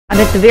I'm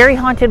at the very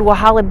haunted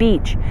Whihala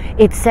Beach.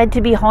 It's said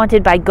to be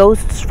haunted by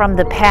ghosts from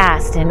the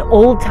past in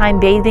old-time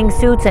bathing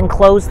suits and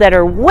clothes that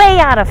are way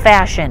out of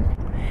fashion.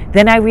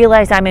 Then I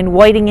realized I'm in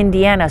Whiting,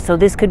 Indiana, so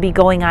this could be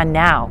going on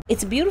now.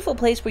 It's a beautiful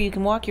place where you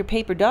can walk your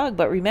paper dog,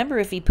 but remember,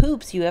 if he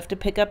poops, you have to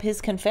pick up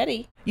his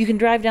confetti. You can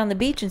drive down the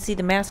beach and see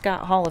the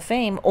Mascot Hall of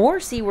Fame, or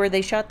see where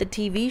they shot the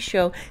TV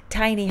show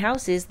Tiny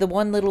Houses, the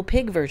One Little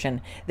Pig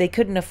version. They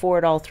couldn't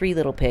afford all 3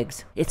 little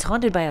pigs. It's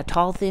haunted by a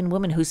tall, thin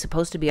woman who's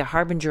supposed to be a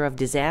harbinger of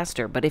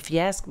disaster, but if you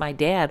ask my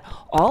dad,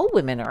 all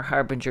women are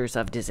harbingers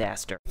of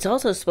disaster. It's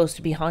also supposed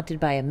to be haunted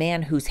by a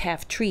man who's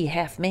half tree,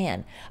 half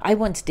man. I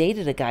once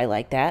dated a guy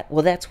like that.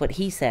 Well, that's what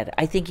he said.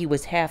 I think he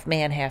was half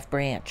man, half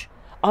branch.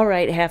 All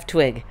right, half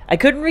twig. I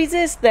couldn't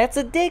resist. That's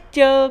a dick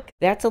joke.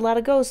 That's a lot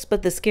of ghosts,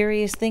 but the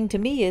scariest thing to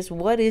me is,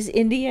 what is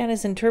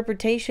Indiana's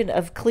interpretation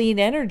of clean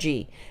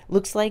energy?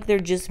 Looks like they're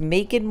just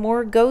making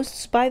more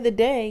ghosts by the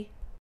day.